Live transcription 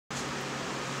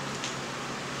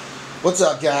What's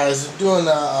up, guys? I'm doing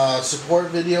a support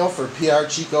video for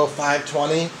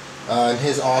PRCHICO520 and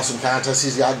his awesome contest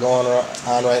he's got going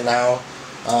on right now.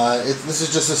 This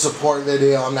is just a support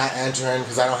video. I'm not entering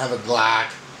because I don't have a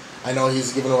Glock. I know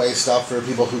he's giving away stuff for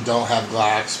people who don't have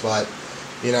Glocks, but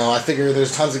you know, I figure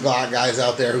there's tons of Glock guys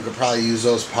out there who could probably use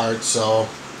those parts, so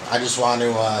I just want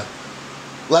to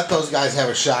let those guys have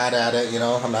a shot at it. You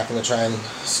know, I'm not going to try and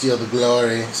steal the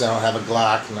glory because I don't have a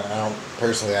Glock, and I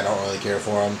don't really care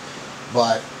for them.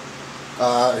 But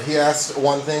he asked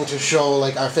one thing to show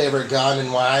like our favorite gun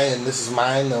and why, and this is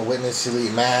mine, the Witness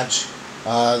Elite Match.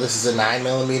 This is a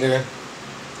 9mm. A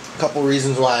couple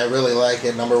reasons why I really like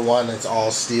it. Number one, it's all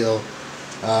steel,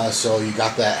 so you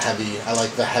got that heavy. I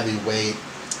like the heavy weight,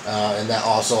 and that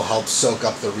also helps soak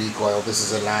up the recoil. This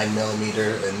is a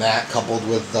 9mm, and that coupled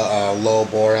with the low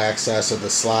bore access of the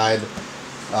slide.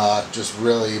 Just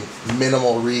really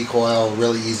minimal recoil,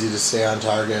 really easy to stay on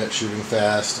target, shooting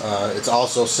fast. It's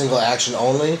also single action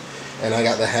only, and I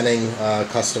got the Henning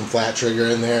custom flat trigger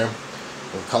in there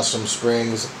with custom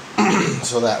springs,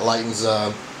 so that lightens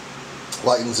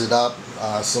it up,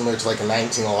 similar to like a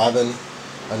 1911.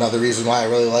 Another reason why I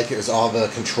really like it is all the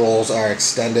controls are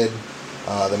extended.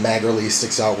 The mag release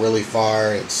sticks out really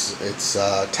far. It's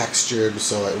textured,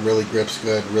 so it really grips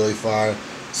good, really far.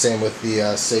 Same with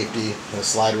the safety, the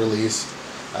slide release.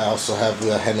 I also have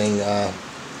the Henning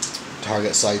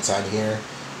target sights on here,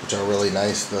 which are really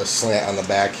nice. The slant on the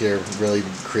back here really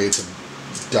creates a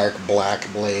dark black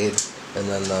blade, and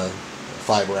then the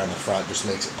fiber on the front just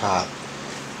makes it pop.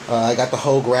 I got the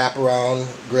Hogue wraparound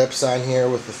grips on here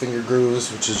with the finger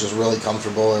grooves, which is just really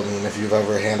comfortable. I mean, if you've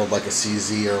ever handled like a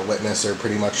CZ or a Witness, they're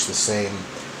pretty much the same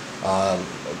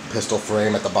pistol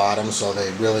frame at the bottom, so they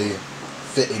really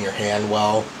fit in your hand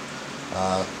well.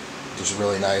 Just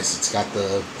really nice. It's got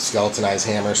the skeletonized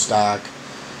hammer stock,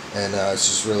 and it's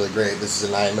just really great. This is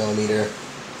a 9mm,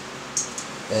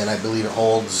 and I believe it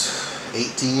holds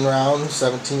 18 rounds,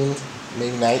 17,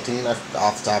 maybe 19,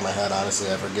 off the top of my head,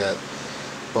 honestly, I forget.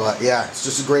 But yeah, it's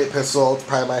just a great pistol. It's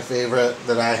probably my favorite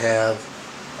that I have,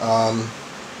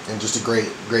 and just a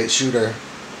great shooter,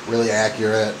 really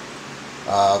accurate,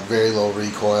 very low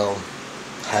recoil,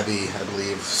 heavy. I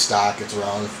believe stock it's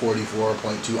around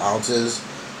 44.2 ounces,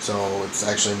 so it's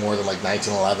actually more than like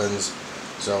 1911s.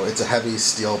 So it's a heavy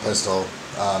steel pistol,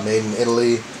 made in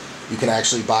Italy. You can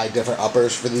actually buy different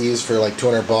uppers for these for like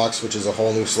 200 bucks, which is a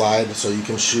whole new slide. So you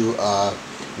can shoot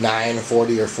 9,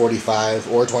 40, or 45,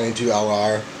 or 22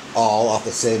 LR, all off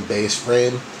the same base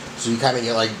frame. So you kind of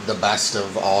get like the best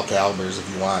of all calibers if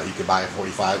you want. You could buy a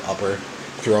 45 upper,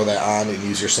 throw that on, and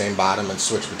use your same bottom and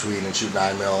switch between and shoot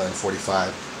 9mm and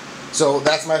 45. So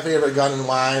that's my favorite gun and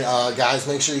wine. Guys,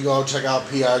 make sure you go check out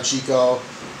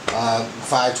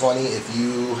PRCHICO520 if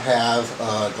you have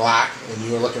a Glock and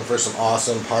you are looking for some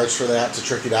awesome parts for that to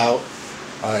trick it out.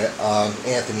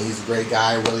 Anthony, he's a great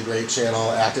guy, really great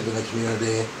channel, active in the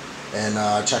community, and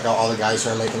check out all the guys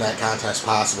who are making that contest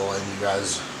possible, and you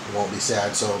guys won't be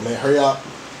sad. So hurry up,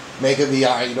 make a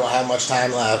VR. You don't have much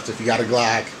time left. If you got a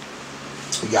Glock,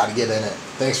 you got to get in it.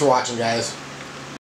 Thanks for watching, guys.